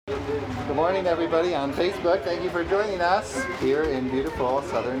Good morning, everybody on Facebook. Thank you for joining us here in beautiful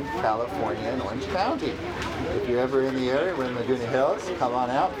Southern California in Orange County. If you're ever in the area, we're in Laguna Hills, come on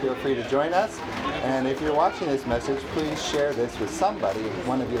out. Feel free to join us. And if you're watching this message, please share this with somebody,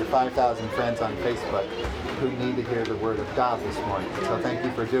 one of your 5,000 friends on Facebook who need to hear the Word of God this morning. So thank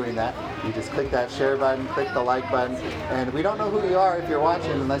you for doing that. You just click that share button, click the like button, and we don't know who you are if you're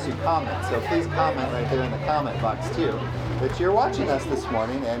watching unless you comment. So please comment right there in the comment box too that you're watching us this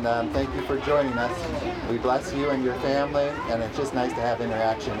morning, and thank you for joining us. We bless you and your family, and it's just nice to have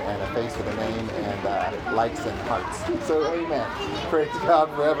interaction and a face with a name and likes and hearts. So amen. Praise God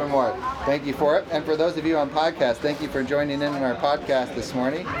forevermore. Thank you for it. And for those of you on podcast, thank you for joining in on our podcast this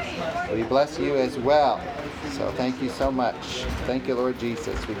morning. We bless you as well. So thank you so much. Thank you, Lord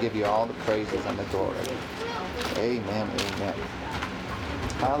Jesus. We give you all the praises and the glory. Amen. Amen.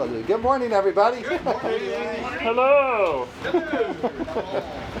 Hallelujah. Good morning, everybody. Good morning. Hello.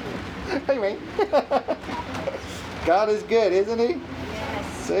 Hey, man. God is good, isn't He?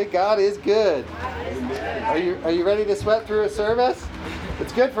 Yes. Say, God is good. Are you ready to sweat through a service?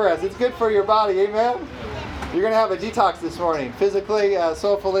 It's good for us. It's good for your body. Amen. You're going to have a detox this morning, physically,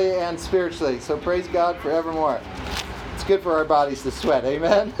 soulfully, and spiritually. So praise God forevermore. It's good for our bodies to sweat.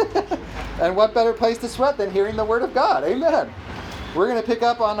 Amen. And what better place to sweat than hearing the Word of God? Amen. We're going to pick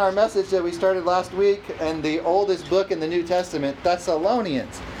up on our message that we started last week, and the oldest book in the New Testament,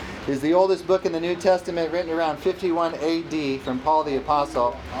 Thessalonians, is the oldest book in the New Testament, written around 51 AD from Paul the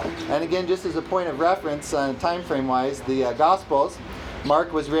Apostle. And again, just as a point of reference, time frame-wise, the Gospels,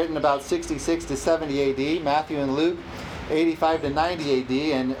 Mark was written about 66 to 70 AD, Matthew and Luke 85 to 90 AD,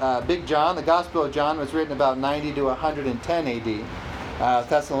 and Big John, the Gospel of John, was written about 90 to 110 AD.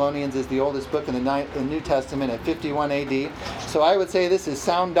 Thessalonians is the oldest book in the New Testament at 51 AD. So I would say this is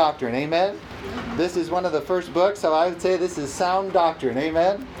sound doctrine. Amen? This is one of the first books, so I would say this is sound doctrine.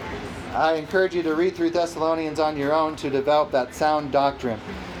 Amen? I encourage you to read through Thessalonians on your own to develop that sound doctrine.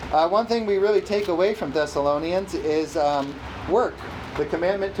 One thing we really take away from Thessalonians is work, the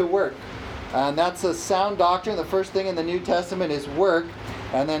commandment to work. And that's a sound doctrine. The first thing in the New Testament is work.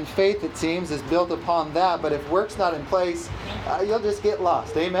 And then faith, it seems, is built upon that. But if work's not in place, you'll just get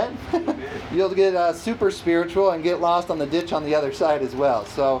lost. Amen? You'll get super spiritual and get lost on the ditch on the other side as well.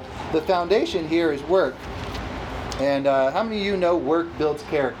 So the foundation here is work. And how many of you know work builds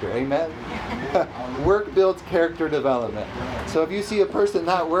character? Amen? Work builds character development. So if you see a person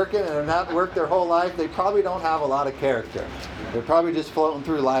not working and have not worked their whole life, they probably don't have a lot of character. They're probably just floating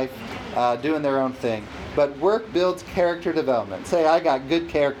through life, doing their own thing. But work builds character development. Say, I got good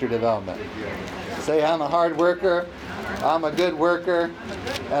character development. Say, I'm a hard worker, I'm a good worker,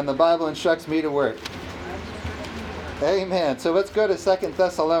 and the Bible instructs me to work. Amen. So let's go to 2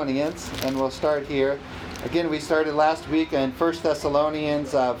 Thessalonians, and we'll start here. Again, we started last week in 1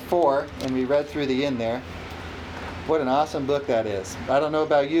 Thessalonians 4, and we read through the end there. What an awesome book that is. I don't know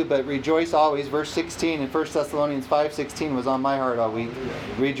about you, but rejoice always. Verse 16 in 1 Thessalonians 5:16 was on my heart all week.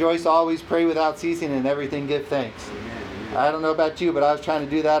 Rejoice always, pray without ceasing, and everything give thanks. I don't know about you, but I was trying to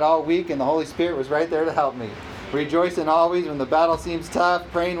do that all week, and the Holy Spirit was right there to help me. Rejoicing always when the battle seems tough,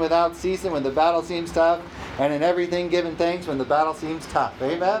 praying without ceasing when the battle seems tough, and in everything giving thanks when the battle seems tough.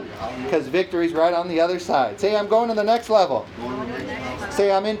 Amen? Because victory's right on the other side. Say, I'm going to the next level.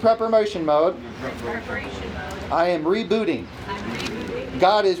 Say, I'm in preparation mode. I am rebooting.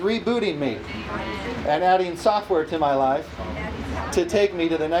 God is rebooting me and adding software to my life to take me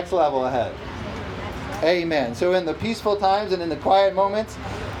to the next level ahead. Amen. So in the peaceful times and in the quiet moments,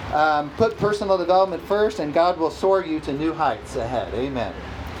 put personal development first, and God will soar you to new heights ahead. Amen.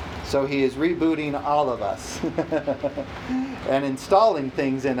 So He is rebooting all of us and installing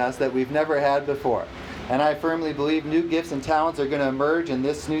things in us that we've never had before. And I firmly believe new gifts and talents are going to emerge in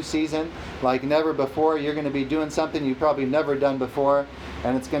this new season like never before. You're going to be doing something you've probably never done before,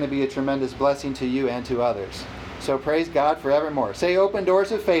 and it's going to be a tremendous blessing to you and to others. So praise God forevermore. Say, open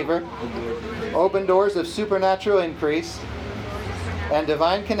doors of favor, open doors of supernatural increase, and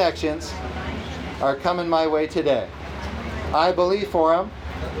divine connections are coming my way today. I believe for them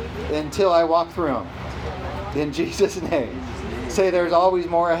until I walk through them. In Jesus' name. Say, there's always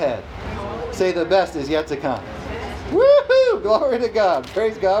more ahead. Say, the best is yet to come. Woohoo! Glory to God.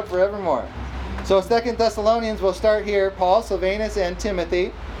 Praise God forevermore. So 2 Thessalonians, we'll start here. Paul, Silvanus, and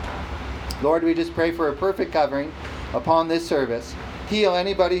Timothy. Lord, we just pray for a perfect covering upon this service. Heal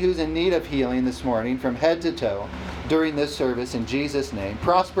anybody who's in need of healing this morning from head to toe during this service in Jesus' name.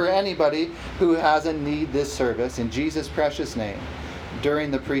 Prosper anybody who has a need this service in Jesus' precious name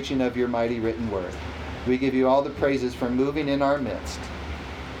during the preaching of your mighty written word. We give you all the praises for moving in our midst.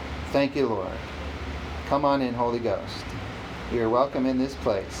 Thank you, Lord. Come on in, Holy Ghost. You are welcome in this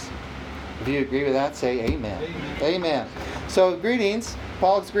place. If you agree with that, say amen. Amen. So greetings.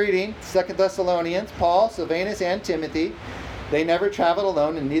 Paul's greeting, 2 Thessalonians, Paul, Silvanus, and Timothy. They never traveled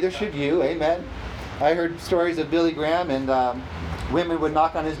alone, and neither should you. Amen. I heard stories of Billy Graham, and women would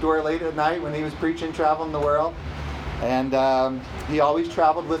knock on his door late at night when he was preaching, traveling the world. And he always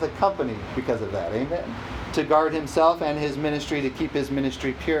traveled with a company because of that. Amen. To guard himself and his ministry, to keep his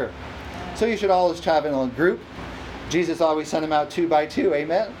ministry pure. So you should always travel in a group. Jesus always sent them out 2 by 2.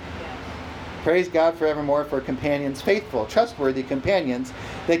 Amen. Praise God forevermore for companions, faithful, trustworthy companions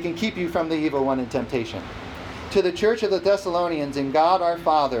that can keep you from the evil one in temptation. To the church of the Thessalonians, in God our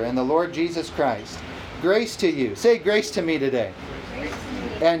Father and the Lord Jesus Christ, grace to you. Say grace to me today.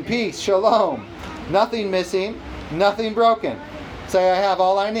 And peace, shalom. Nothing missing, nothing broken. Say I have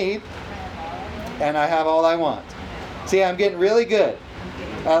all I need and I have all I want. See, I'm getting really good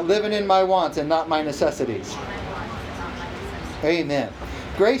at living in my wants and not my necessities. Amen.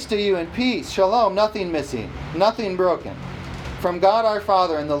 Grace to you and peace, shalom, nothing missing, nothing broken. From God our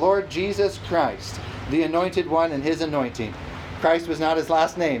Father and the Lord Jesus Christ, the Anointed One and His anointing. Christ was not His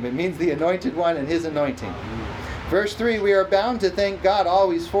last name. It means the Anointed One and His anointing. Verse 3, we are bound to thank God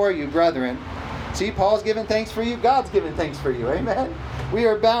always for you, brethren. See, Paul's giving thanks for you. God's giving thanks for you. Amen. We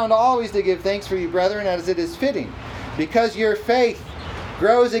are bound always to give thanks for you, brethren, as it is fitting, because your faith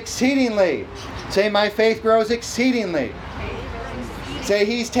grows exceedingly. Say, my faith grows exceedingly. Say,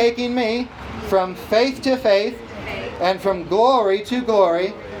 He's taking me from faith to faith and from glory to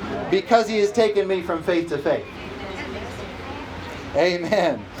glory because He has taken me from faith to faith.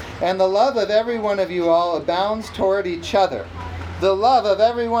 Amen. And the love of every one of you all abounds toward each other. The love of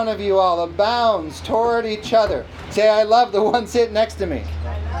every one of you all abounds toward each other. Say, I love the one sitting next to me.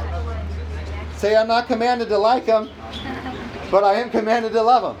 Say, I'm not commanded to like them, but I am commanded to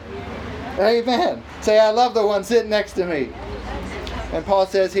love them. Amen. Say, I love the one sitting next to me. And Paul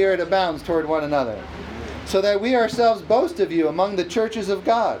says here, it abounds toward one another. So that we ourselves boast of you among the churches of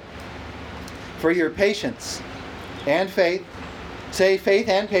God. For your patience and faith. Say, faith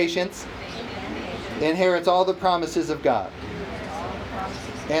and patience inherits all the promises of God.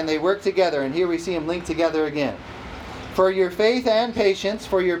 And they work together. And here we see them linked together again. For your faith and patience.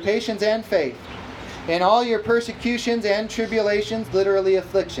 For your patience and faith. In all your persecutions and tribulations, literally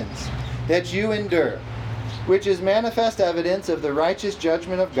afflictions, that you endure. Which is manifest evidence of the righteous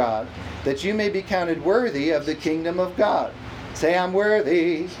judgment of God, that you may be counted worthy of the kingdom of God. Say, I'm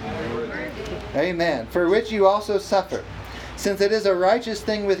worthy. Amen. For which you also suffer. Since it is a righteous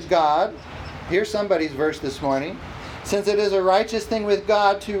thing with God, here's somebody's verse this morning. Since it is a righteous thing with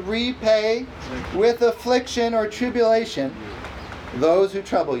God to repay with affliction or tribulation those who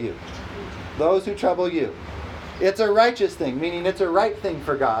trouble you. Those who trouble you. It's a righteous thing, meaning it's a right thing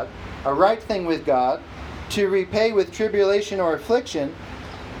for God, a right thing with God, to repay with tribulation or affliction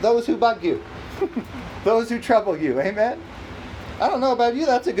those who bug you, those who trouble you. Amen? I don't know about you,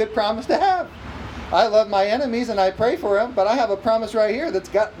 that's a good promise to have. I love my enemies and I pray for them, but I have a promise right here that's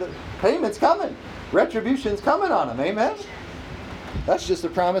got the payment's coming. Retribution's coming on them. Amen? That's just a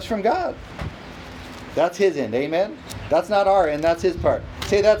promise from God. That's His end. Amen? That's not our end, that's His part.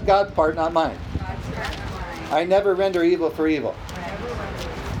 Say, that's God's part, not mine. I never render evil for evil.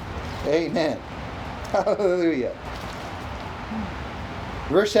 Amen. Hallelujah.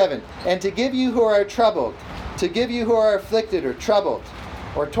 Verse 7. And to give you who are troubled, to give you who are afflicted or troubled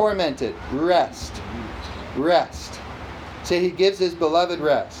or tormented, rest. Rest. Say, He gives His beloved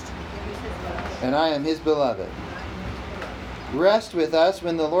rest. And I am His beloved. Rest with us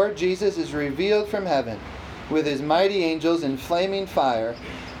when the Lord Jesus is revealed from heaven with His mighty angels in flaming fire.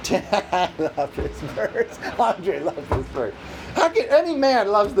 I love this verse. Andre loves this verse. How can any man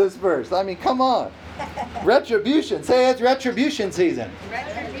loves this verse? I mean, come on. Retribution. Say, it's retribution season.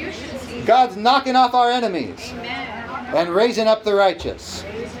 Retribution season. God's knocking off our enemies. Amen. And raising up the righteous.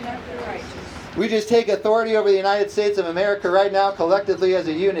 Raising up the righteous. We just take authority over the United States of America right now, collectively as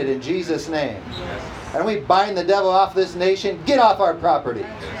a unit, in Jesus' name. And we bind the devil off this nation. Get off our property.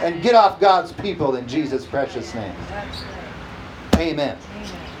 And get off God's people in Jesus' precious name. Amen.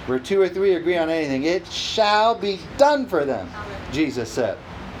 Where 2 or 3 agree on anything, it shall be done for them, Jesus said.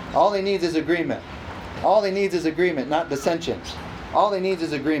 All He needs is agreement. All He needs is agreement, not dissension. All He needs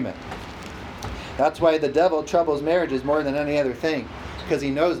is agreement. That's why the devil troubles marriages more than any other thing, because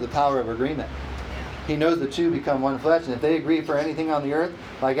he knows the power of agreement. He knows the two become one flesh, and if they agree for anything on the earth,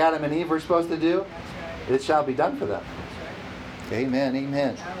 like Adam and Eve were supposed to do, it shall be done for them. Amen,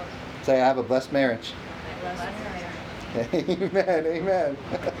 amen. Say, I have a blessed marriage. Amen, amen.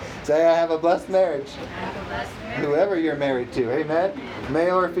 Say, I have a blessed marriage. Whoever you're married to, amen.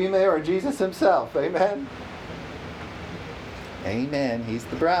 Male or female or Jesus Himself, amen. Amen. He's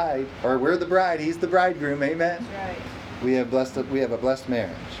the bride. Or we're the bride. He's the bridegroom. Amen. That's right. We have a blessed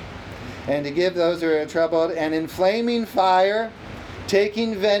marriage. And to give those who are troubled, and in flaming fire,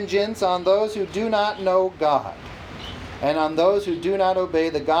 taking vengeance on those who do not know God, and on those who do not obey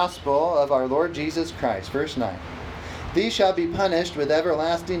the gospel of our Lord Jesus Christ. Verse 9. These shall be punished with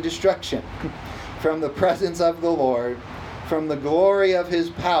everlasting destruction from the presence of the Lord, from the glory of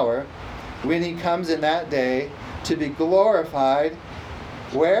his power, when he comes in that day to be glorified.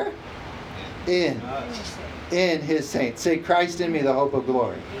 Where? In his saints. Say, Christ in me, the hope of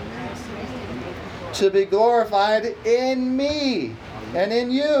glory. To be glorified in me and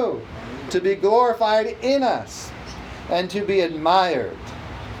in you. To be glorified in us. And to be admired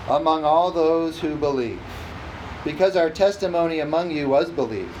among all those who believe. Because our testimony among you was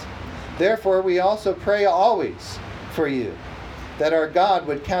believed. Therefore we also pray always for you, that our God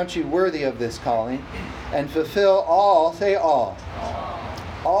would count you worthy of this calling, and fulfill all, say all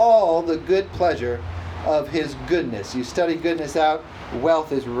the good pleasure of his goodness. You study goodness out,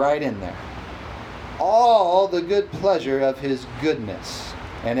 wealth is right in there. All the good pleasure of his goodness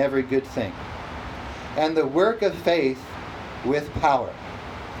and every good thing. And the work of faith with power,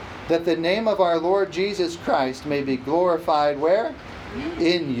 that the name of our Lord Jesus Christ may be glorified where?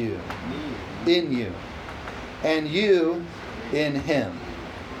 In you. In you. And you in him.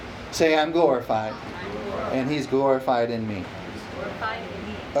 Say, I'm glorified. And he's glorified in me.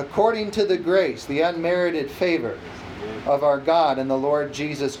 According to the grace, the unmerited favor of our God and the Lord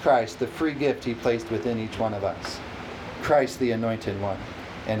Jesus Christ, the free gift he placed within each one of us. Christ the anointed one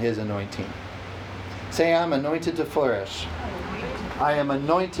and his anointing. Say, I'm anointed to flourish. I am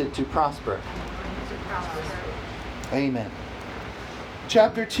anointed to prosper. Amen.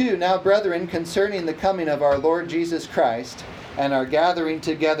 Chapter 2. Now, brethren, concerning the coming of our Lord Jesus Christ and our gathering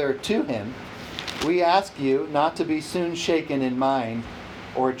together to him, we ask you not to be soon shaken in mind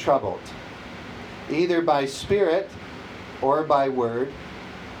or troubled, either by spirit or by word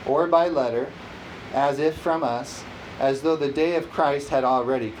or by letter, as if from us, as though the day of Christ had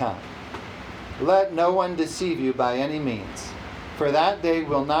already come. Let no one deceive you by any means, for that day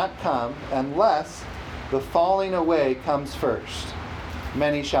will not come unless the falling away comes first.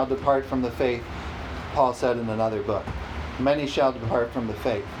 Many shall depart from the faith, Paul said in another book. Many shall depart from the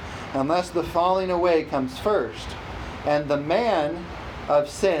faith. Unless the falling away comes first. And the man of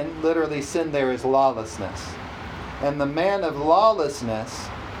sin, literally sin there is lawlessness. And the man of lawlessness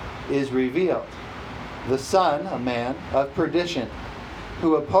is revealed. The son, a man, of perdition,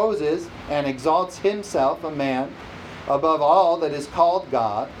 who opposes and exalts himself, a man, above all that is called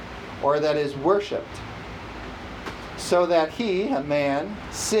God, or that is worshipped. So that he, a man,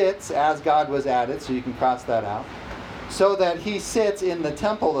 sits, as God was added, so you can cross that out, so that he sits in the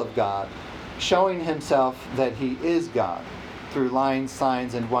temple of God, showing himself that he is God, through lying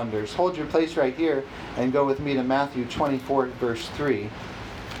signs and wonders. Hold your place right here and go with me to Matthew 24, verse 3.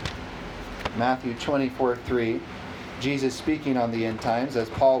 Matthew 24, 3. Jesus speaking on the end times, as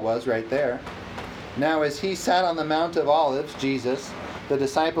Paul was right there. Now as he sat on the Mount of Olives, Jesus, the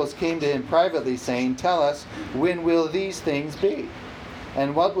disciples came to him privately, saying, Tell us, when will these things be?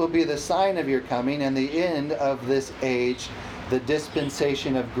 And what will be the sign of your coming and the end of this age, the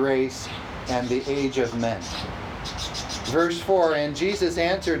dispensation of grace and the age of men? Verse 4, And Jesus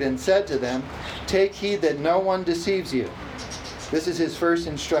answered and said to them, Take heed that no one deceives you. This is his first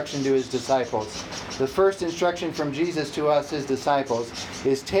instruction to his disciples. The first instruction from Jesus to us, his disciples,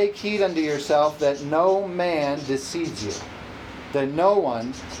 is take heed unto yourself that no man deceives you. That no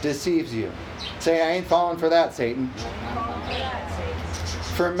one deceives you. Say, I ain't falling for that, Satan.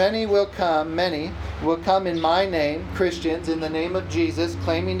 For many will come in my name, Christians, in the name of Jesus,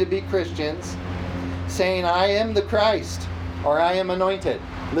 claiming to be Christians, saying, I am the Christ, or I am anointed.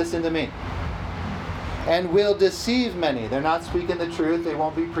 Listen to me. And will deceive many. They're not speaking the truth. They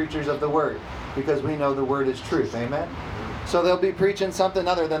won't be preachers of the word, because we know the word is truth. Amen? So they'll be preaching something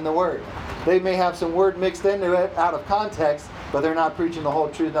other than the word. They may have some word mixed into it out of context, but they're not preaching the whole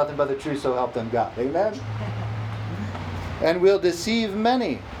truth, nothing but the truth, so help them God. Amen? And will deceive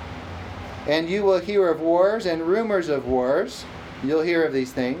many. And you will hear of wars and rumors of wars. You'll hear of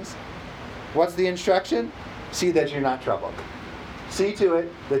these things. What's the instruction? See that you're not troubled. See to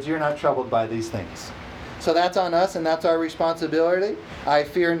it that you're not troubled by these things. So that's on us, and that's our responsibility. I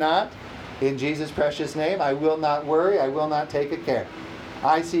fear not. In Jesus' precious name, I will not worry. I will not take a care.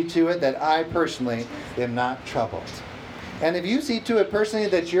 I see to it that I personally am not troubled. And if you see to it personally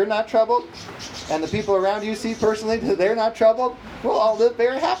that you're not troubled, and the people around you see personally that they're not troubled, we'll all live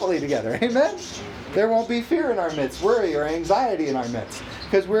very happily together. Amen? There won't be fear in our midst, worry or anxiety in our midst,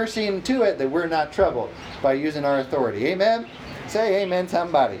 because we're seeing to it that we're not troubled by using our authority. Amen? Say amen,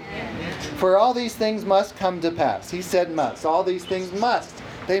 somebody. For all these things must come to pass. He said must. All these things must.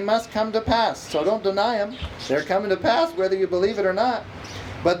 They must come to pass. So don't deny them. They're coming to pass whether you believe it or not.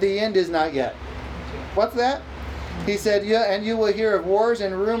 But the end is not yet. What's that? He said, yeah, and you will hear of wars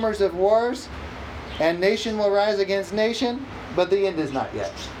and rumors of wars, and nation will rise against nation, but the end is not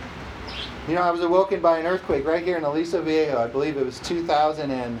yet. You know, I was awoken by an earthquake right here in Aliso Viejo. I believe it was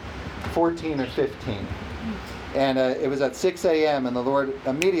 2014 or 15. And it was at 6 a.m. and the Lord,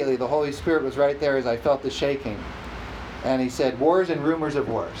 immediately the Holy Spirit was right there as I felt the shaking. And he said, wars and rumors of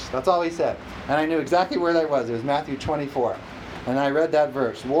wars. That's all he said. And I knew exactly where that was. It was Matthew 24. And I read that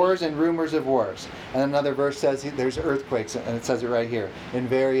verse, wars and rumors of wars. And another verse says there's earthquakes, and it says it right here, in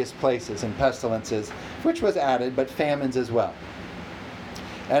various places, and pestilences, which was added, but famines as well.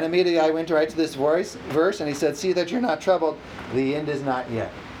 And immediately I went right to this verse, and he said, see that you're not troubled. The end is not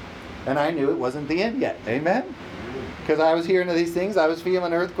yet. And I knew it wasn't the end yet. Amen? Because I was hearing of these things. I was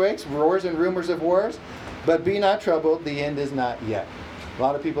feeling earthquakes, wars and rumors of wars. But be not troubled. The end is not yet. A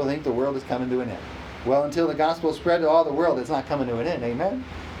lot of people think the world is coming to an end. Well, until the gospel spread to all the world, it's not coming to an end. Amen?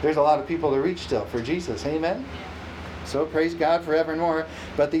 There's a lot of people to reach still for Jesus. Amen? So praise God forevermore.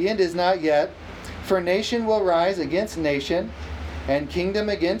 But the end is not yet. For nation will rise against nation, and kingdom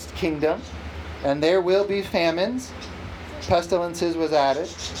against kingdom. And there will be famines. Pestilences was added,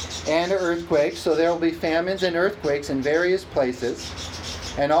 and earthquakes. So there will be famines and earthquakes in various places.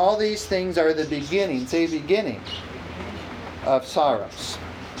 And all these things are the beginning, say beginning, of sorrows.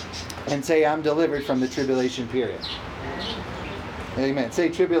 And say, I'm delivered from the tribulation period. Amen. Say,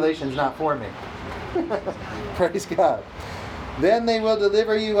 tribulation's not for me. Praise God. Then they will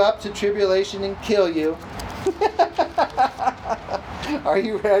deliver you up to tribulation and kill you. Are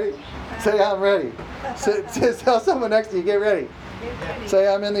you ready? Say, I'm ready. Tell someone next to you, get ready. Say,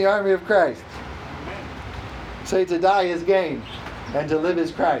 I'm in the army of Christ. Say, to die is gain, and to live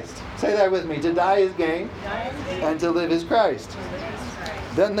is Christ. Say that with me. To die is gain, and to live is Christ.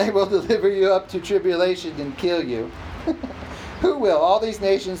 Then they will deliver you up to tribulation and kill you. Who will? All these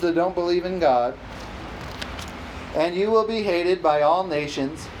nations that don't believe in God. And you will be hated by all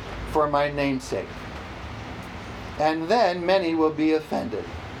nations for my name's sake. And then many will be offended.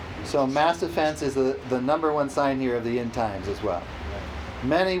 So mass offense is the number one sign here of the end times as well.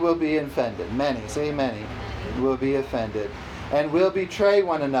 Many will be offended. Many, say many, will be offended. And will betray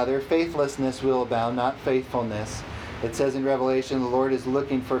one another. Faithlessness will abound, not faithfulness. It says in Revelation, the Lord is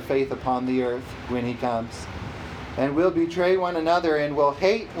looking for faith upon the earth when he comes. And will betray one another and will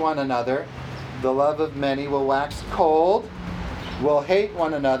hate one another. The love of many will wax cold, will hate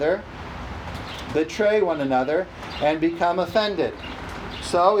one another, betray one another, and become offended.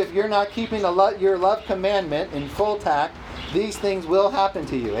 So if you're not keeping your love commandment in full tact, these things will happen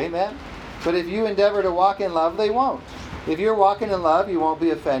to you. Amen? But if you endeavor to walk in love, they won't. If you're walking in love, you won't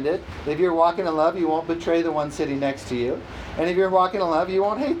be offended. If you're walking in love, you won't betray the one sitting next to you. And if you're walking in love, you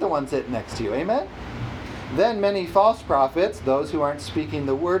won't hate the one sitting next to you. Amen? Then many false prophets, those who aren't speaking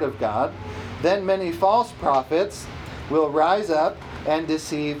the word of God, then many false prophets will rise up and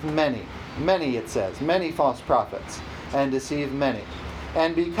deceive many. Many, it says. Many false prophets. And deceive many.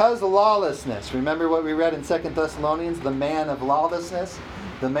 And because lawlessness, remember what we read in 2 Thessalonians, the man of lawlessness,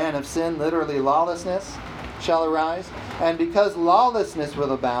 the man of sin, literally lawlessness, shall arise. And because lawlessness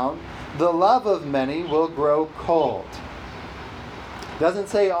will abound, the love of many will grow cold. Doesn't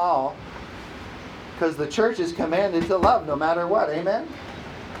say all, because the church is commanded to love no matter what. Amen?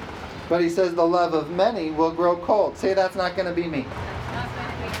 But he says the love of many will grow cold. Say, that's not going to be me.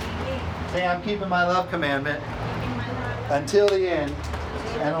 Say, I'm keeping my love commandment until the end,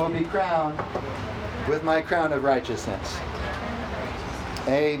 and will be crowned with my crown of righteousness.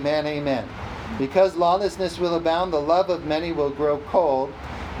 Amen, amen. Because lawlessness will abound, the love of many will grow cold.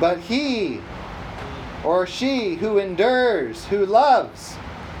 But he or she who endures, who loves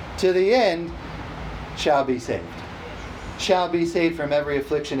to the end, shall be saved. Shall be saved from every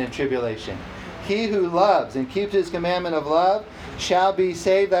affliction and tribulation. He who loves and keeps his commandment of love shall be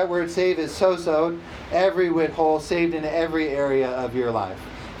saved. That word save is sozo, every whit whole, saved in every area of your life.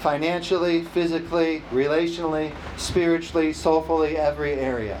 Financially, physically, relationally, spiritually, soulfully, every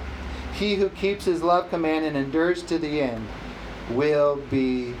area. He who keeps his love command and endures to the end will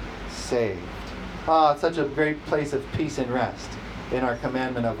be saved. Ah, it's such a great place of peace and rest in our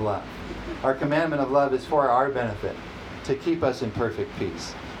commandment of love. Our commandment of love is for our benefit, to keep us in perfect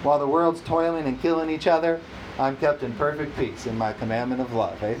peace. While the world's toiling and killing each other, I'm kept in perfect peace in my commandment of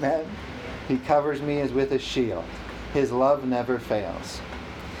love. Amen? He covers me as with a shield. His love never fails.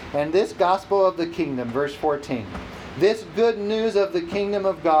 And this gospel of the kingdom, verse 14, this good news of the kingdom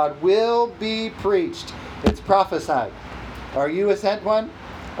of God will be preached. It's prophesied. Are you a sent one?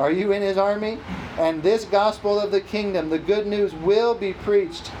 Are you in his army? And this gospel of the kingdom, the good news, will be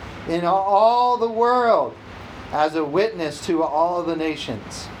preached in all the world as a witness to all the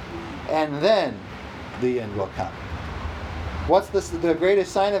nations. And then the end will come. What's the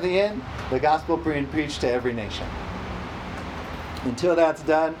greatest sign of the end? The gospel being preached to every nation. Until that's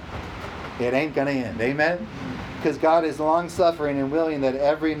done, it ain't going to end. Amen? Because God is long-suffering and willing that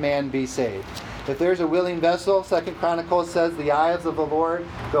every man be saved. If there's a willing vessel, 2 Chronicles says, the eyes of the Lord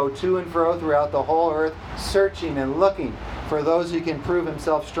go to and fro throughout the whole earth, searching and looking for those he can prove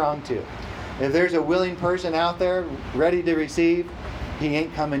himself strong to. If there's a willing person out there ready to receive, he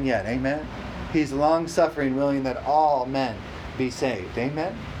ain't coming yet. Amen? He's long-suffering, willing that all men be saved.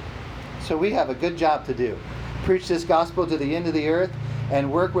 Amen? So we have a good job to do. Preach this gospel to the end of the earth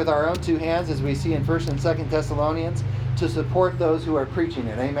and work with our own two hands, as we see in 1 and 2 Thessalonians, to support those who are preaching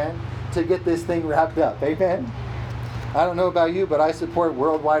it. Amen? To get this thing wrapped up. Amen? I don't know about you, but I support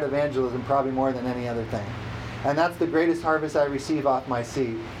worldwide evangelism probably more than any other thing. And that's the greatest harvest I receive off my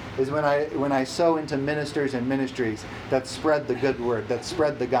seed, is when I sow into ministers and ministries that spread the good word, that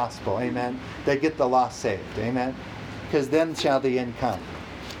spread the gospel. Amen? That get the lost saved. Amen? Because then shall the end come.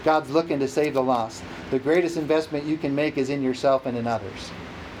 God's looking to save the lost. The greatest investment you can make is in yourself and in others,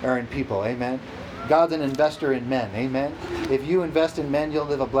 or in people. Amen? God's an investor in men. Amen? If you invest in men, you'll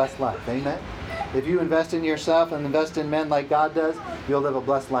live a blessed life. Amen? If you invest in yourself and invest in men like God does, you'll live a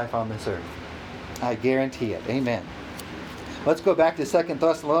blessed life on this earth. I guarantee it. Amen. Let's go back to 2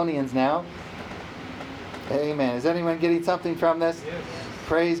 Thessalonians now. Amen. Is anyone getting something from this? Yes.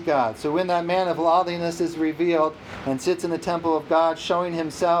 Praise God. So when that man of lawlessness is revealed and sits in the temple of God, showing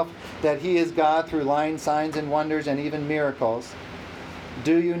himself that he is God through lying signs and wonders and even miracles,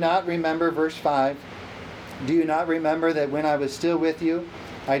 do you not remember, verse 5, do you not remember that when I was still with you,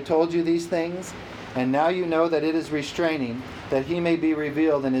 I told you these things? And now you know that it is restraining, that he may be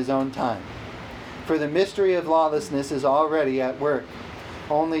revealed in his own time. For the mystery of lawlessness is already at work.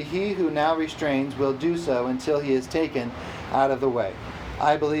 Only he who now restrains will do so until he is taken out of the way.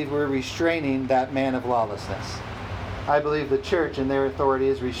 I believe we're restraining that man of lawlessness. I believe the church in their authority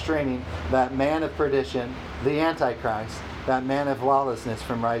is restraining that man of perdition, the Antichrist, that man of lawlessness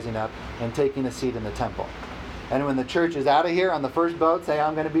from rising up and taking a seat in the temple. And when the church is out of here on the first boat, say,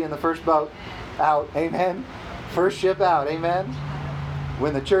 I'm going to be in the first boat out. Amen. First ship out. Amen.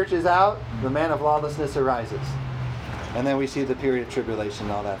 When the church is out, the man of lawlessness arises. And then we see the period of tribulation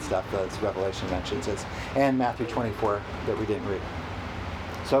and all that stuff that Revelation mentions. And Matthew 24 that we didn't read.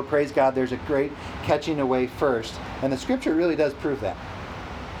 So praise God, there's a great catching away first. And the scripture really does prove that.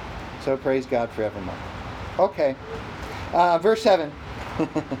 So praise God forevermore. Okay. Verse 7.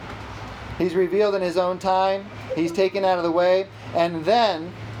 He's revealed in his own time. He's taken out of the way. And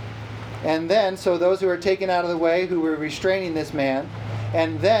then, so those who are taken out of the way, who were restraining this man,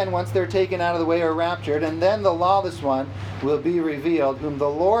 and then, once they're taken out of the way, are raptured, and then the lawless one will be revealed, whom the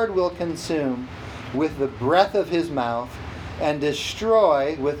Lord will consume with the breath of his mouth and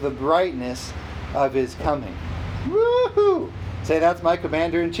destroy with the brightness of his coming. Woohoo! Say, that's my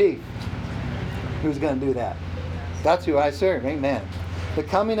commander-in-chief. Who's going to do that? That's who I serve. Amen. The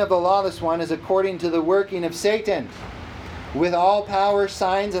coming of the lawless one is according to the working of Satan, with all power,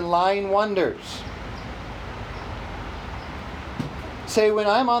 signs, and lying wonders. Say, when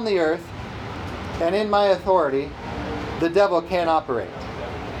I'm on the earth and in my authority, the devil can't operate.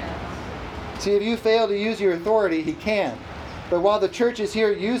 See, if you fail to use your authority, he can. But while the church is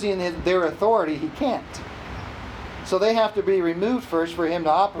here using their authority, he can't. So they have to be removed first for him to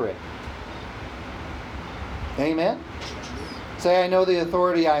operate. Amen? Say, I know the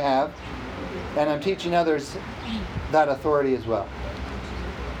authority I have, and I'm teaching others that authority as well.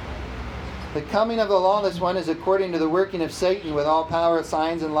 The coming of the lawless one is according to the working of Satan with all power,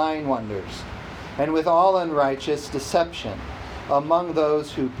 signs, and lying wonders, and with all unrighteous deception among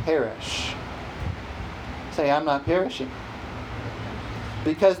those who perish. Say, I'm not perishing.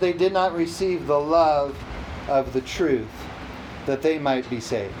 Because they did not receive the love of the truth, that they might be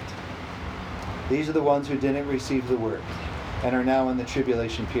saved. These are the ones who didn't receive the word and are now in the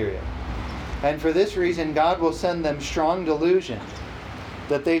tribulation period. And for this reason, God will send them strong delusion,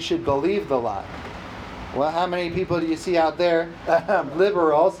 that they should believe the lie. Well, how many people do you see out there,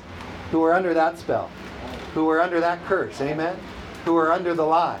 liberals, who are under that spell, who are under that curse, amen? Who are under the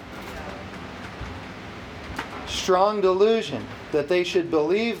lie. Strong delusion, that they should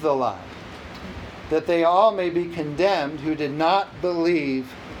believe the lie, that they all may be condemned who did not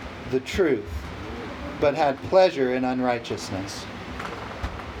believe the truth, but had pleasure in unrighteousness.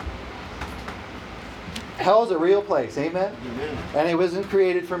 Hell's a real place, amen? And it wasn't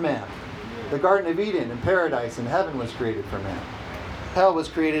created for man. The Garden of Eden and paradise and heaven was created for man. Hell was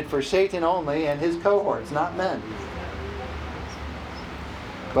created for Satan only and his cohorts, not men.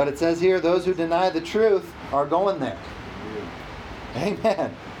 But it says here, those who deny the truth are going there.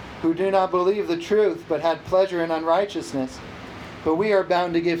 Amen. Who do not believe the truth, but had pleasure in unrighteousness. But we are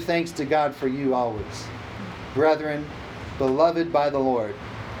bound to give thanks to God for you always, brethren, beloved by the Lord,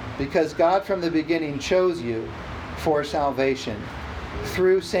 because God from the beginning chose you for salvation,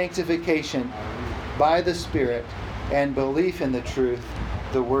 through sanctification, by the Spirit, and belief in the truth,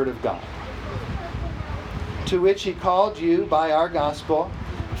 the Word of God, to which He called you by our gospel,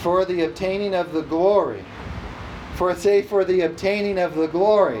 for the obtaining of the glory. For the obtaining of the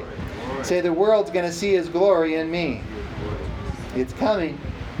glory. Say, the world's going to see His glory in me. It's coming.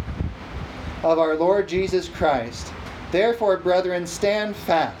 Of our Lord Jesus Christ. Therefore, brethren, stand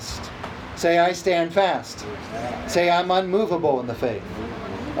fast. Say, I stand fast. Say, I'm unmovable in the faith.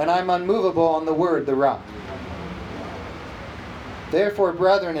 And I'm unmovable on the Word, the rock. Therefore,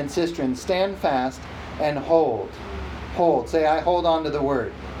 brethren and sisters, stand fast and hold. Hold. Say, I hold on to the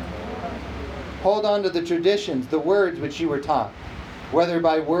Word. Hold on to the traditions, the words which you were taught, whether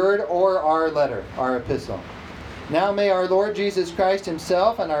by word or our letter, our epistle. Now may our Lord Jesus Christ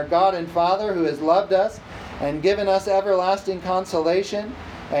Himself and our God and Father, who has loved us and given us everlasting consolation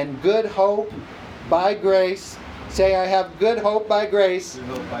and good hope by grace. Say, I have good hope by grace,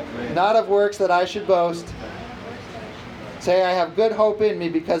 not of works that I should boast. Say, I have good hope in me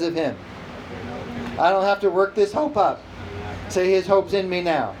because of Him. I don't have to work this hope up. Say, His hope's in me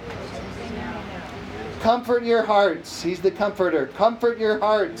now. Comfort your hearts. He's the comforter. Comfort your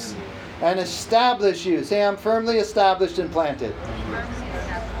hearts and establish you. Say, I'm firmly established and planted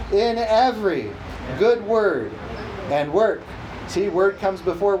in every good word and work. See, word comes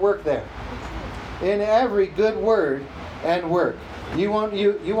before work there. In every good word and work. You won't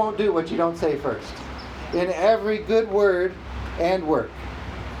do what you don't say first. In every good word and work.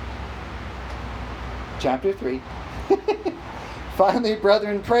 Chapter 3. Finally,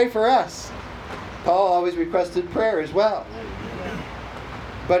 brethren, pray for us. Paul always requested prayer as well.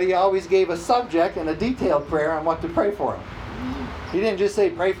 But he always gave a subject and a detailed prayer on what to pray for them. He didn't just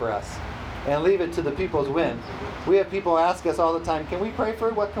say pray for us and leave it to the people's whim. We have people ask us all the time, what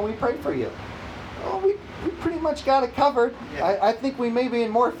can we pray for you? Well, we pretty much got it covered. I think we may be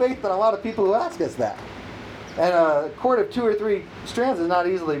in more faith than a lot of people who ask us that. And a cord of 2 or 3 strands is not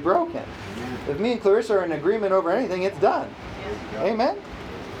easily broken. If me and Clarissa are in agreement over anything, it's done. Amen?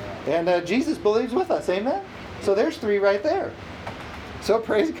 And Jesus believes with us. Amen? So there's 3 right there. So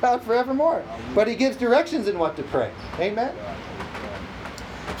praise God forevermore. But He gives directions in what to pray. Amen?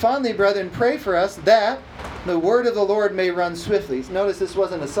 Finally, brethren, pray for us that the word of the Lord may run swiftly. Notice this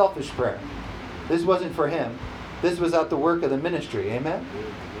wasn't a selfish prayer. This wasn't for him. This was at the work of the ministry. Amen?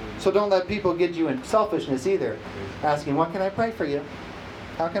 So don't let people get you in selfishness either. Asking, what can I pray for you?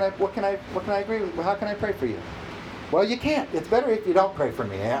 What can I agree with? How can I pray for you? Well, you can't. It's better if you don't pray for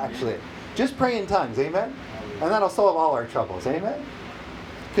me, actually. Just pray in tongues. Amen? And that'll solve all our troubles. Amen?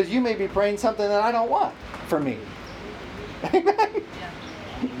 Because you may be praying something that I don't want for me. Amen?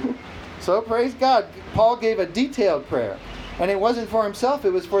 So praise God. Paul gave a detailed prayer. And it wasn't for himself.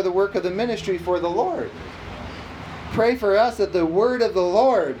 It was for the work of the ministry for the Lord. Pray for us that the word of the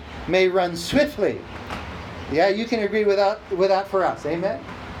Lord may run swiftly. Yeah, you can agree with that for us. Amen?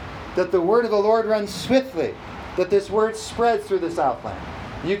 That the word of the Lord runs swiftly. That this word spreads through the Southland.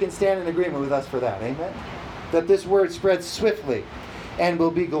 You can stand in agreement with us for that. Amen? That this word spreads swiftly and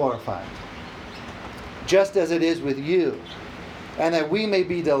will be glorified. Just as it is with you. And that we may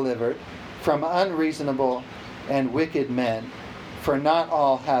be delivered from unreasonable and wicked men. For not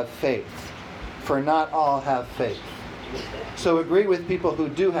all have faith. For not all have faith. So agree with people who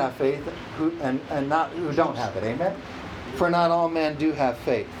do have faith and not who don't have it. Amen? For not all men do have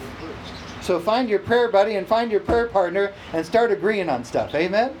faith. So find your prayer buddy and find your prayer partner and start agreeing on stuff.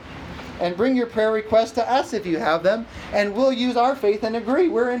 Amen? And bring your prayer requests to us if you have them. And we'll use our faith and agree.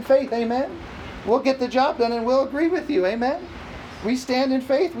 We're in faith. Amen? We'll get the job done and we'll agree with you. Amen? We stand in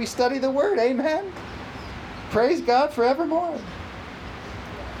faith. We study the Word. Amen? Praise God forevermore.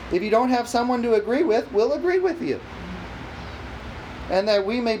 If you don't have someone to agree with, we'll agree with you. And that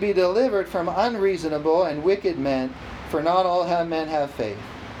we may be delivered from unreasonable and wicked men, for not all men have faith.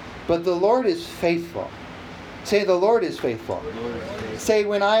 But the Lord is faithful. Say, the Lord is faithful. Say,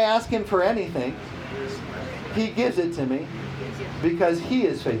 when I ask Him for anything, He gives it to me because He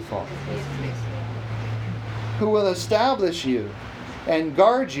is faithful. Who will establish you and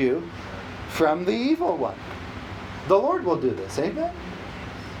guard you from the evil one. The Lord will do this. Amen?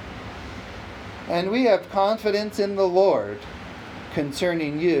 And we have confidence in the Lord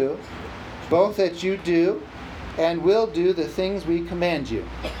concerning you, both that you do and will do the things we command you.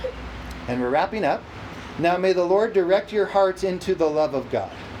 And we're wrapping up. Now may the Lord direct your hearts into the love of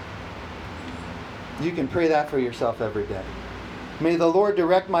God. You can pray that for yourself every day. May the Lord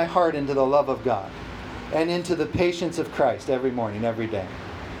direct my heart into the love of God and into the patience of Christ every morning, every day.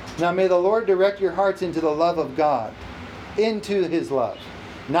 Now may the Lord direct your hearts into the love of God, into His love.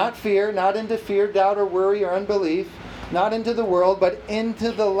 Not fear, not into fear, doubt, or worry, or unbelief, not into the world, but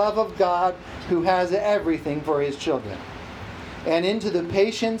into the love of God who has everything for His children. And into the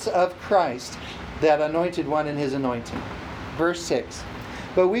patience of Christ, that anointed one in His anointing. Verse 6.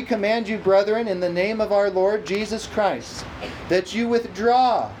 But we command you, brethren, in the name of our Lord Jesus Christ, that you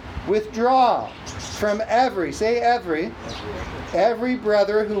withdraw from every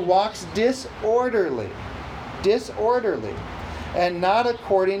brother who walks disorderly, and not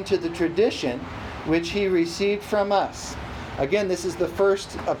according to the tradition which he received from us. Again, this is the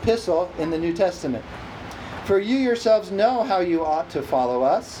first epistle in the New Testament. For you yourselves know how you ought to follow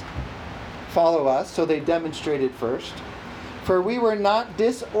us. So they demonstrated first. For we were not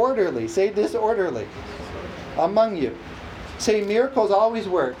disorderly. Say disorderly. Among you. Say miracles always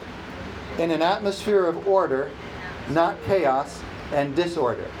work in an atmosphere of order, not chaos and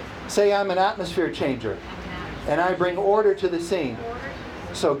disorder. Say I'm an atmosphere changer. And I bring order to the scene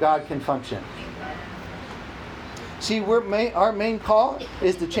so God can function. See, our main call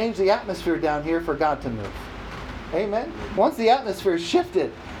is to change the atmosphere down here for God to move. Amen? Once the atmosphere is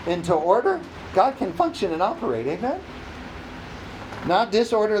shifted into order, God can function and operate. Amen? Not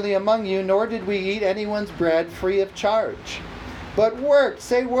disorderly among you, nor did we eat anyone's bread free of charge, but worked.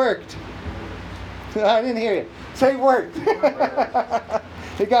 Say worked. I didn't hear you. Say worked.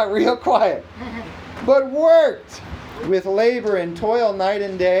 It got real quiet. But worked with labor and toil night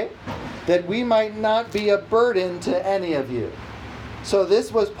and day, that we might not be a burden to any of you. So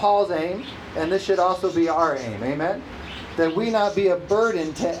this was Paul's aim, and this should also be our aim. Amen? That we not be a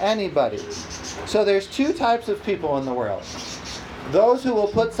burden to anybody. So there's two types of people in the world. Those who will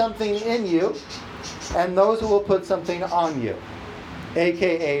put something in you, and those who will put something on you,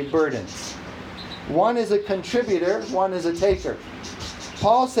 aka burdens. One is a contributor, one is a taker.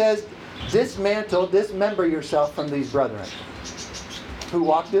 Paul says, dismember yourself from these brethren who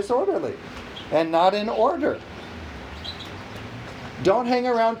walk disorderly and not in order. Don't hang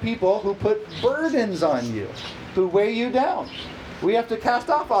around people who put burdens on you, who weigh you down. We have to cast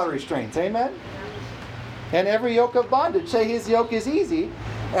off our restraints. Amen? And every yoke of bondage. Say his yoke is easy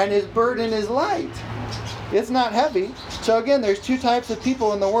and his burden is light. It's not heavy. So again, there's two types of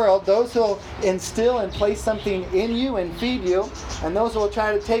people in the world. Those who will instill and place something in you and feed you, and those who will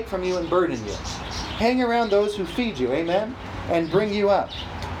try to take from you and burden you. Hang around those who feed you. Amen? And bring you up.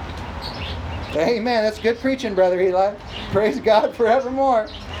 Amen. That's good preaching, Brother Eli. Praise God forevermore.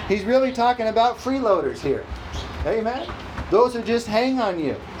 He's really talking about freeloaders here. Amen. Those who just hang on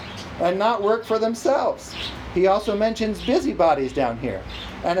you and not work for themselves. He also mentions busybodies down here.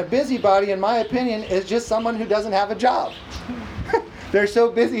 And a busybody, in my opinion, is just someone who doesn't have a job. They're so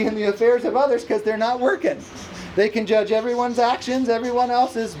busy in the affairs of others because they're not working. They can judge everyone's actions, everyone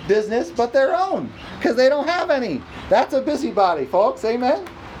else's business, but their own, because they don't have any. That's a busybody, folks. Amen?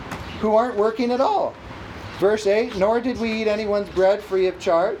 Who aren't working at all. Verse 8, nor did we eat anyone's bread free of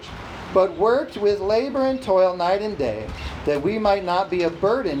charge, but worked with labor and toil night and day, that we might not be a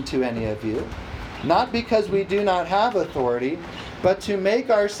burden to any of you, not because we do not have authority, but to make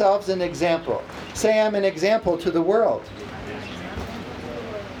ourselves an example. Say, I'm an example to the world.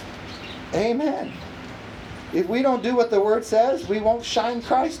 Amen. If we don't do what the Word says, we won't shine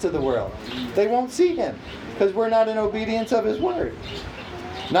Christ to the world. They won't see Him, because we're not in obedience of His Word.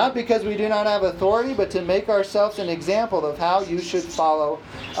 Not because we do not have authority, but to make ourselves an example of how you should follow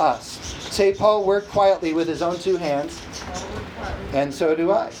us. Say, Paul worked quietly with his own two hands, and so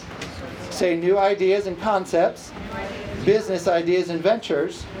do I. Say, new ideas and concepts, business ideas and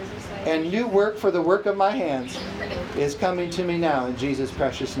ventures, and new work for the work of my hands is coming to me now in Jesus'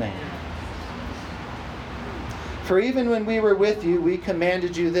 precious name. For even when we were with you, we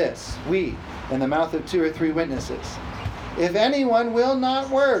commanded you this, we, in the mouth of 2 or 3 witnesses. If anyone will not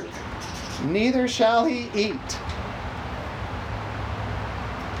work, neither shall he eat.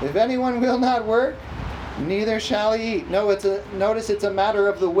 If anyone will not work, neither shall he eat. Notice it's a matter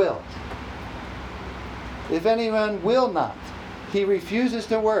of the will. If anyone will not, he refuses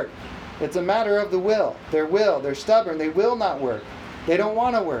to work. It's a matter of the will. They're stubborn. They will not work. They don't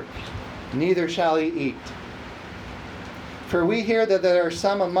want to work. Neither shall he eat. For we hear that there are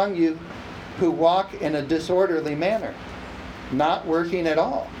some among you who walk in a disorderly manner, not working at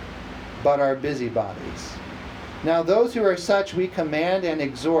all, but are busybodies. Now those who are such we command and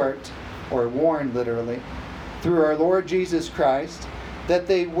exhort or warn literally, through our Lord Jesus Christ, that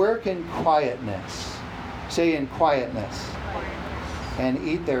they work in quietness. Say in quietness. And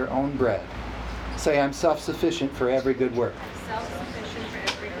eat their own bread. Say, I'm self-sufficient for every good work. Self-sufficient for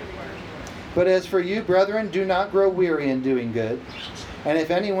every good work. But as for you, brethren, do not grow weary in doing good. And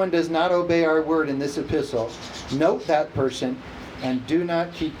if anyone does not obey our word in this epistle, note that person and do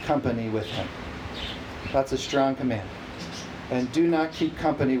not keep company with him. That's a strong command. And do not keep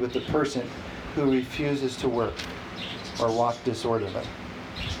company with the person who refuses to work or walk disorderly,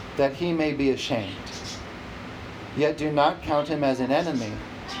 that he may be ashamed. Yet do not count him as an enemy,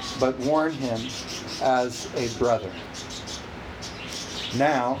 but warn him as a brother.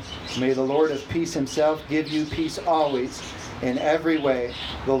 Now, may the Lord of peace himself give you peace always, in every way.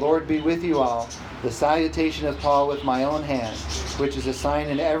 The Lord be with you all. The salutation of Paul with my own hand, which is a sign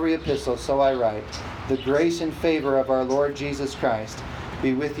in every epistle, so I write. The grace and favor of our Lord Jesus Christ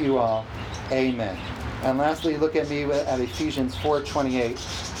be with you all. Amen. And lastly, look at me at Ephesians 4:28,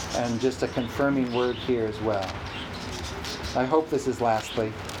 and just a confirming word here as well. I hope this is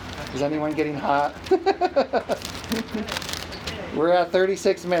lastly. Is anyone getting hot? We're at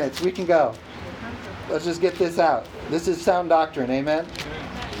 36 minutes. We can go. Let's just get this out. This is sound doctrine. Amen?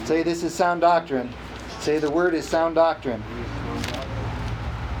 Say, this is sound doctrine. Say, the word is sound doctrine.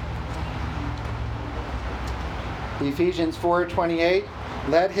 Ephesians 4:28.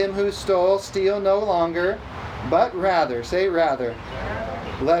 Let him who stole steal no longer, but rather, say rather,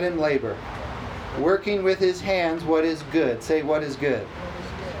 let him labor, working with his hands what is good. Say, what is good.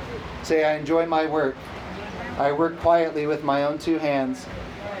 Say, I enjoy my work. I work quietly with my own two hands.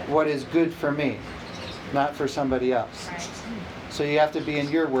 What is good for me, not for somebody else. So you have to be in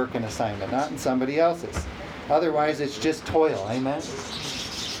your work and assignment, not in somebody else's. Otherwise, it's just toil. Amen?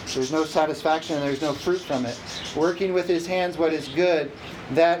 There's no satisfaction and there's no fruit from it. Working with his hands what is good,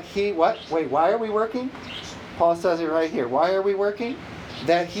 that he... What? Wait, why are we working? Paul says it right here. Why are we working?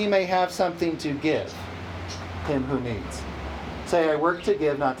 That he may have something to give him who needs. Say, I work to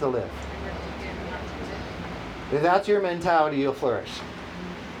give, not to live. If that's your mentality, you'll flourish.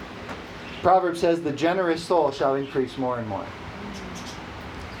 Proverbs says, the generous soul shall increase more and more.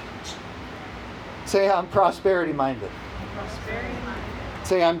 Say, I'm prosperity minded.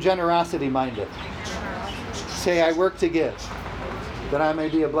 Say, I'm generosity minded. Say, I work to give, that I may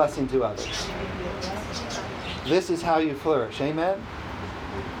be a blessing to others. This is how you flourish. Amen?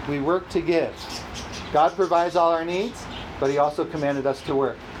 We work to give. God provides all our needs, but he also commanded us to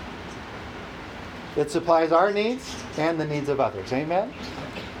work. It supplies our needs and the needs of others. Amen?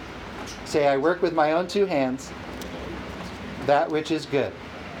 Say, I work with my own two hands, that which is good.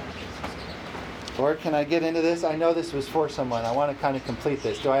 Lord, can I get into this? I know this was for someone. I want to kind of complete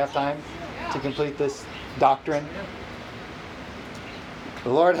this. Do I have time to complete this doctrine? The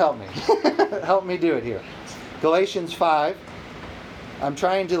Lord help me. Help me do it here. Galatians 5. I'm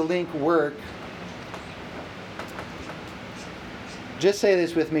trying to link work. Just say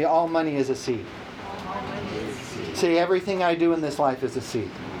this with me. All money is a seed. Say, everything I do in this life is a seed.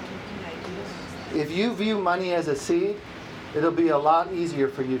 If you view money as a seed, it'll be a lot easier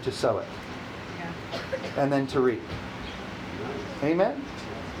for you to sow it. And then to reap. Amen?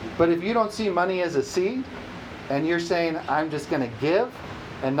 But if you don't see money as a seed, and you're saying, I'm just going to give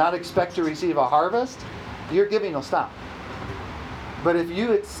and not expect to receive a harvest, your giving will stop. But if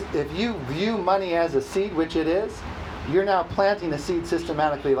you view money as a seed, which it is, you're now planting a seed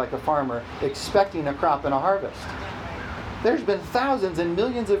systematically like a farmer, expecting a crop and a harvest. There's been thousands and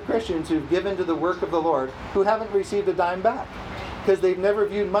millions of Christians who've given to the work of the Lord who haven't received a dime back because they've never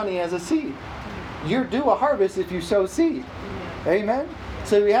viewed money as a seed. You're due a harvest if you sow seed. Amen?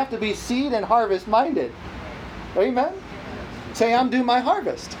 So we have to be seed and harvest minded. Amen? Say, I'm due my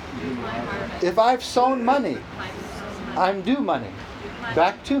harvest. If I've sown money, I'm due money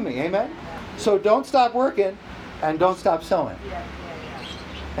back to me. Amen? So don't stop working and don't stop sowing.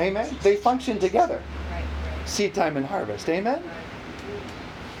 Amen? They function together. Seed time and harvest. Amen?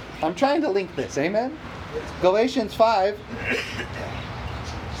 I'm trying to link this. Amen? Galatians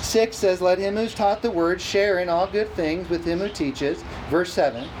 5:6 says, let him who's taught the word share in all good things with him who teaches. Verse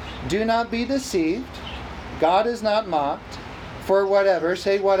 7, do not be deceived. God is not mocked. For whatever,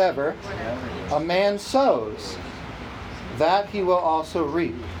 say whatever, a man sows, that he will also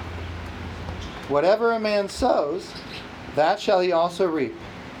reap. Whatever a man sows, that shall he also reap.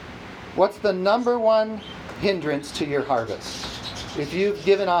 What's the number one hindrance to your harvest? If you've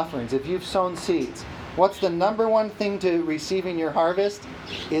given offerings, if you've sown seeds, what's the number one thing to receiving your harvest?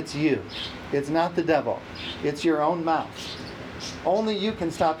 It's you. It's not the devil. It's your own mouth. Only you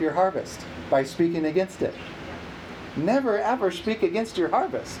can stop your harvest by speaking against it. Never ever speak against your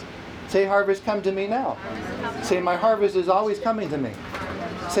harvest. Say, harvest, come to me now. Say, my harvest is always coming to me.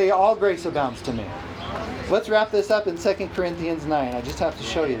 Say, all grace abounds to me. Let's wrap this up in 2 Corinthians 9. I just have to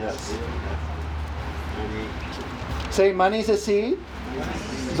show you this. Say, money's a seed.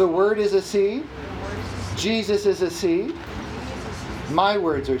 The word is a seed. Jesus is a seed. My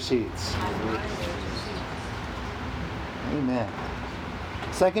words are seeds. Amen.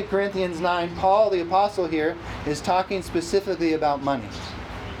 2 Corinthians 9, Paul the apostle here is talking specifically about money.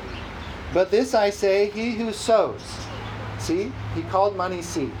 But this I say, he who sows. See, he called money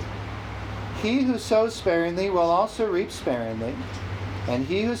seed. He who sows sparingly will also reap sparingly. And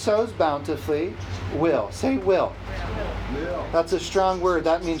he who sows bountifully will. Say will. That's a strong word.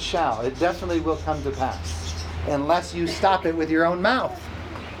 That means shall. It definitely will come to pass. Unless you stop it with your own mouth.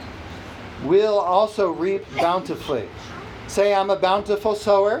 Will also reap bountifully. Say, I'm a bountiful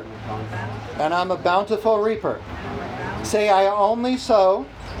sower. And I'm a bountiful reaper. Say, I only sow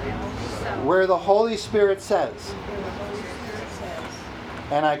where the Holy Spirit says.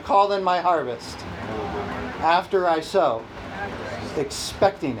 And I call in my harvest after I sow,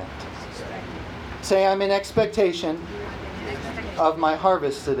 expecting it. Say, I'm in expectation of my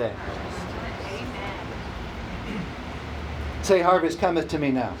harvest today. Say, harvest cometh to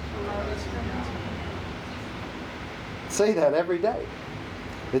me now. Say that every day.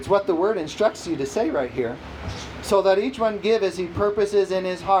 It's what the word instructs you to say right here. So that each one give as he purposes in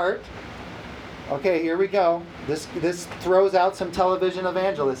his heart. Okay, here we go. This throws out some television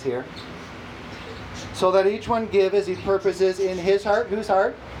evangelists here. So that each one give as he purposes in his heart. Whose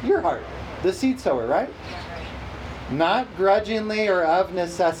heart? Your heart. The seed sower, right? Not grudgingly or of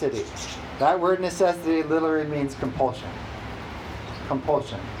necessity. That word necessity literally means compulsion.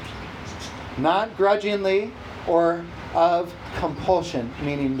 Compulsion. Not grudgingly or of compulsion,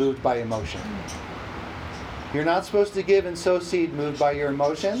 meaning moved by emotion. You're not supposed to give and sow seed moved by your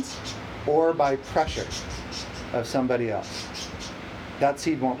emotions or by pressure of somebody else. That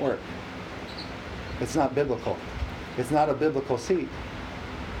seed won't work. It's not biblical. It's not a biblical seed.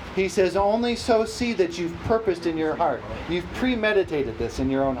 He says only sow seed that you've purposed in your heart. You've premeditated this in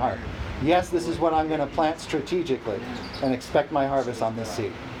your own heart. Yes, this is what I'm going to plant strategically and expect my harvest on this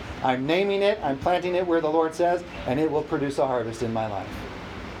seed. I'm naming it, I'm planting it where the Lord says, and it will produce a harvest in my life.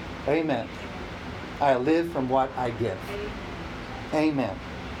 Amen. I live from what I give. Amen.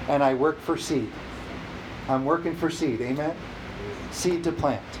 And I work for seed. I'm working for seed. Amen. Seed to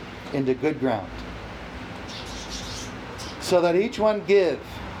plant into good ground. So that each one give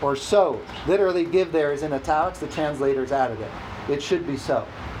or sow. Literally give there is in italics. The translators added it. It should be sow,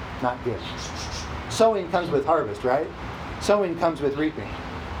 not give. Sowing comes with harvest, right? Sowing comes with reaping.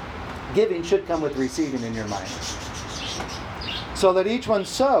 Giving should come with receiving in your mind. So that each one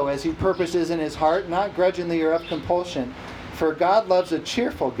sow as he purposes in his heart, not grudgingly or of compulsion. For God loves a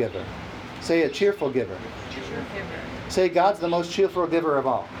cheerful giver. Say a cheerful giver. Say God's the most cheerful giver of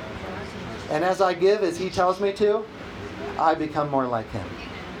all. And as I give as he tells me to, I become more like him.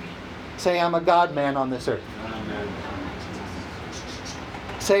 Say I'm a God man on this earth.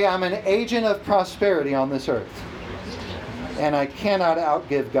 Say I'm an agent of prosperity on this earth. And I cannot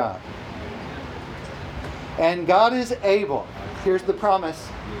outgive God. And God is able. Here's the promise.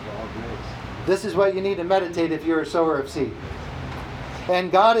 This is what you need to meditate if you're a sower of seed.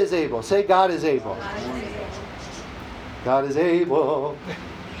 And God is able. Say God is able. God is able.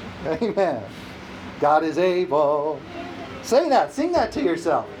 Amen. God is able. Say that. Sing that to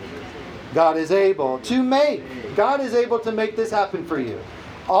yourself. God is able to make. God is able to make this happen for you.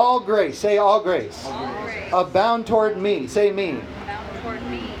 All grace. Say all grace. All grace. Abound toward me. Say me. Abound toward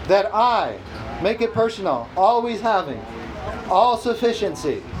me. That I, make it personal, always having all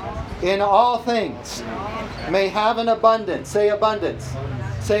sufficiency in all things, may have an abundance. Say abundance.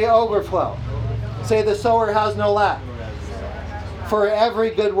 Say overflow. Say the sower has no lack. For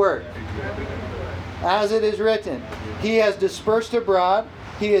every good work. As it is written, he has dispersed abroad,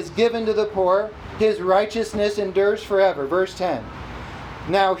 he has given to the poor, his righteousness endures forever. Verse 10.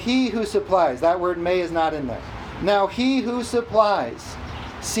 Now he who supplies, that word may is not in there. Now he who supplies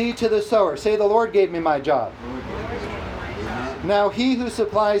seed to the sower. Say the Lord gave me my job. Now he who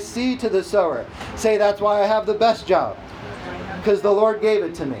supplies seed to the sower. Say that's why I have the best job. Because the Lord gave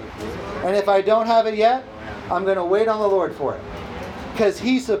it to me. And if I don't have it yet, I'm going to wait on the Lord for it. Because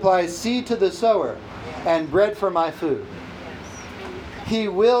he supplies seed to the sower and bread for my food. He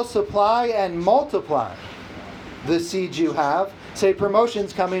will supply and multiply the seed you have. Say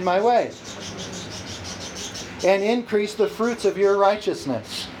promotion's coming my way. And increase the fruits of your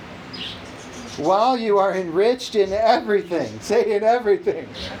righteousness. While you are enriched in everything. Say in everything.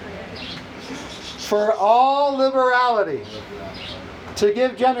 For all liberality. to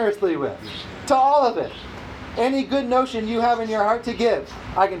give generously with, to all of it. Any good notion you have in your heart to give,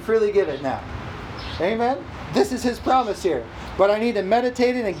 I can freely give it now. Amen? This is His promise here. But I need to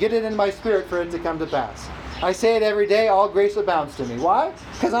meditate it and get it in my spirit for it to come to pass. I say it every day, all grace abounds to me. Why?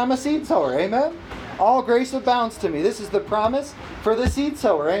 Because I'm a seed sower. Amen? All grace abounds to me. This is the promise for the seed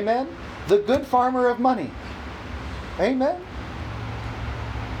sower. Amen? The good farmer of money. Amen?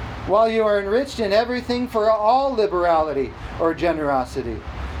 While you are enriched in everything for all liberality or generosity,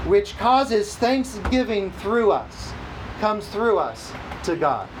 which causes thanksgiving through us, comes through us to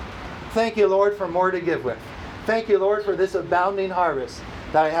God. Thank you, Lord, for more to give with. Thank you, Lord, for this abounding harvest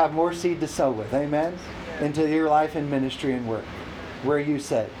that I have more seed to sow with. Amen? Into your life and ministry and work, where you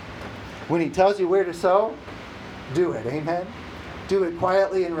said. When He tells you where to sow, do it. Amen? Do it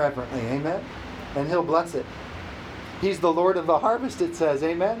quietly and reverently. Amen? And He'll bless it. He's the Lord of the harvest, it says.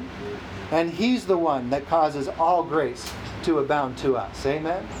 Amen? And He's the one that causes all grace to abound to us.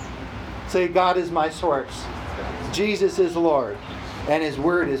 Amen? Say, God is my source. Jesus is Lord. And His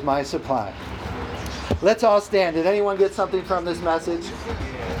Word is my supply. Let's all stand. Did anyone get something from this message?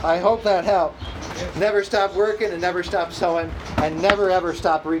 I hope that helped. Never stop working and never stop sowing and never ever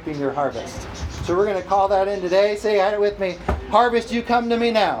stop reaping your harvest. So we're going to call that in today. Say it with me. Harvest, you come to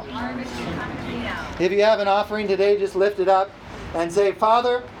me now. Harvest, you come to me now. If you have an offering today, just lift it up and say,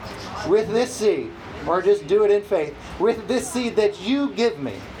 Father, with this seed, or just do it in faith, with this seed that you give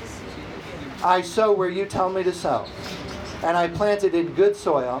me, I sow where you tell me to sow. And I plant it in good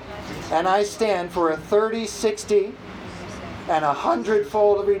soil. And I stand for a 30, 60, and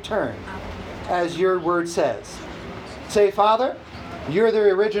 100-fold return, as your word says. Say, Father, you're the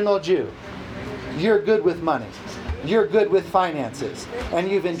original Jew. You're good with money. You're good with finances. And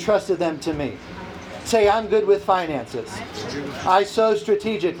you've entrusted them to me. Say, I'm good with finances. I sow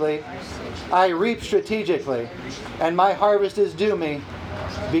strategically. I reap strategically. And my harvest is due me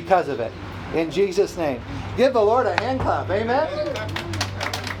because of it. In Jesus' name. Give the Lord a hand clap. Amen?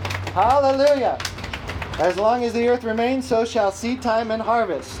 Hallelujah. As long as the earth remains, so shall seed time and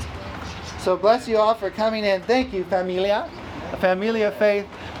harvest. So bless you all for coming in. Thank you, Familia. Familia Faith.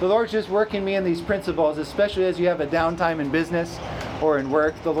 The Lord's just working me in these principles, especially as you have a downtime in business or in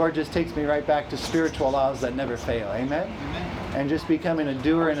work. The Lord just takes me right back to spiritual laws that never fail. Amen? And just becoming a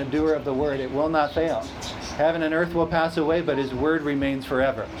doer and a doer of the Word. It will not fail. Heaven and earth will pass away, but His Word remains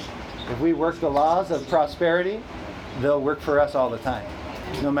forever. If we work the laws of prosperity, they'll work for us all the time,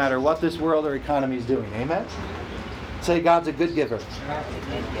 no matter what this world or economy is doing. Amen? Say, God's a good giver.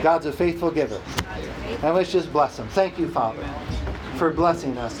 God's a faithful giver. And let's just bless Him. Thank you, Father, for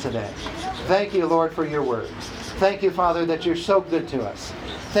blessing us today. Thank you, Lord, for your word. Thank you, Father, that you're so good to us.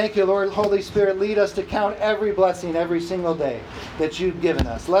 Thank you, Lord. Holy Spirit, lead us to count every blessing every single day that you've given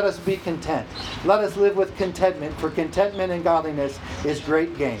us. Let us be content. Let us live with contentment, for contentment and godliness is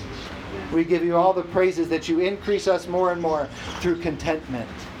great gain. We give you all the praises that you increase us more and more through contentment.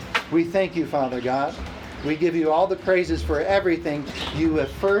 We thank you, Father God. We give you all the praises for everything you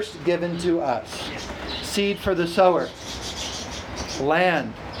have first given to us. Seed for the sower,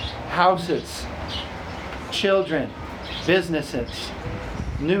 land, houses, children, businesses,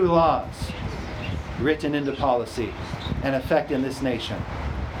 new laws written into policy and effect in this nation.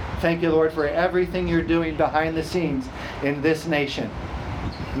 Thank you, Lord, for everything you're doing behind the scenes in this nation,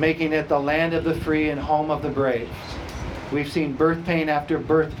 making it the land of the free and home of the brave. We've seen birth pain after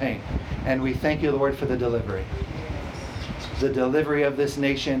birth pain, and we thank you, Lord, for the delivery. The delivery of this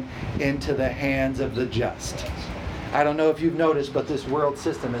nation into the hands of the just. I don't know if you've noticed, but this world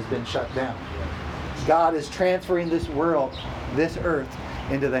system has been shut down. God is transferring this world, this earth,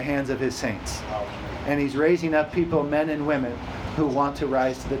 into the hands of His saints. And He's raising up people, men and women, who want to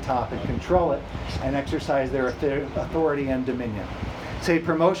rise to the top and control it and exercise their authority and dominion. Say,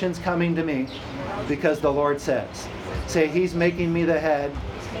 promotion's coming to me because the Lord says. Say, He's making me the head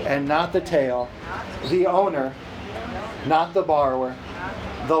and not the tail, the owner, not the borrower,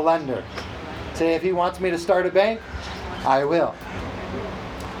 the lender. Say, if He wants me to start a bank, I will.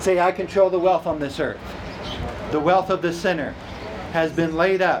 Say, I control the wealth on this earth. The wealth of the sinner has been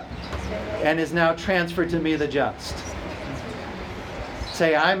laid up and is now transferred to me, the just.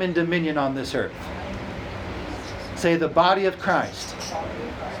 Say, I'm in dominion on this earth. Say, the body of Christ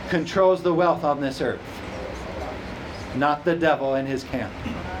controls the wealth on this earth, not the devil and his camp.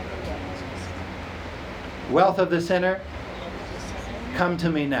 Wealth of the sinner, come to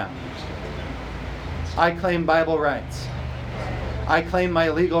me now. I claim Bible rights. I claim my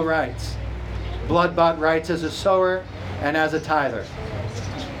legal rights, blood-bought rights as a sower and as a tither.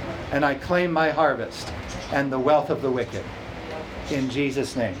 And I claim my harvest and the wealth of the wicked. In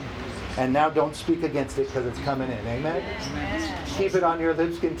Jesus' name. And now don't speak against it because it's coming in. Amen? Keep it on your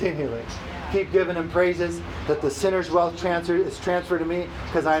lips continually. Keep giving him praises that the sinner's wealth is transferred to me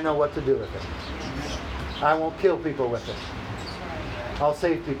because I know what to do with it. I won't kill people with it. I'll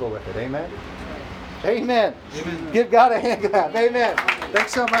save people with it. Amen? Amen. Amen. Give God a hand clap. Amen.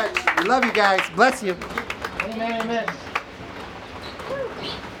 Thanks so much. We love you guys. Bless you. Amen. Amen.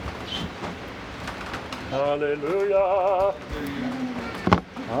 Hallelujah.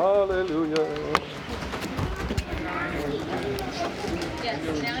 Hallelujah.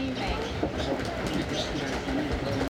 Yes, now you may.